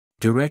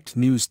Direct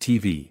News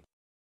TV.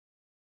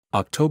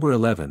 October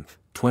 11,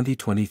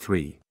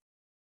 2023.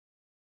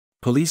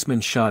 Policeman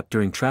shot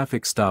during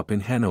traffic stop in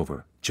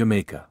Hanover,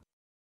 Jamaica.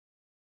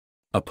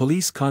 A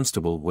police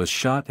constable was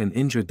shot and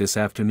injured this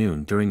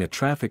afternoon during a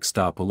traffic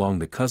stop along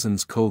the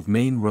Cousins Cove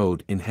Main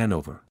Road in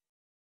Hanover.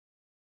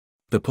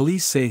 The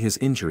police say his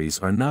injuries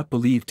are not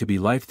believed to be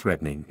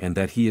life-threatening and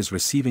that he is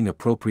receiving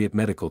appropriate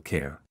medical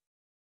care.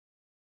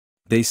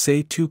 They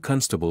say two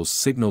constables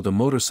signaled a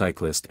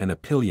motorcyclist and a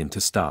pillion to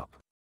stop.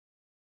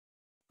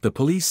 The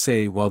police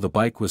say while the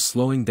bike was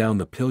slowing down,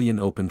 the pillion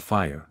opened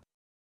fire.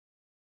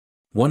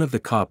 One of the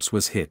cops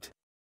was hit.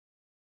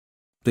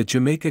 The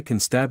Jamaica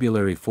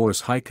Constabulary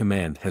Force High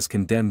Command has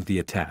condemned the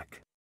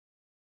attack.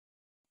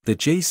 The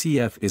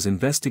JCF is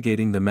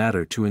investigating the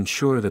matter to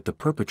ensure that the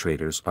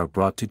perpetrators are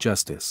brought to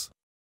justice.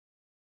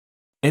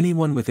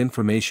 Anyone with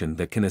information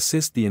that can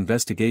assist the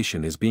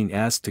investigation is being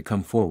asked to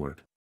come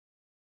forward.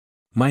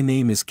 My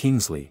name is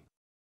Kingsley.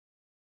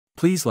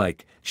 Please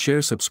like,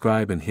 share,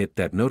 subscribe and hit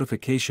that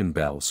notification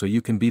bell so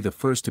you can be the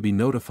first to be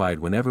notified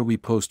whenever we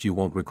post. You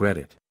won't regret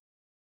it.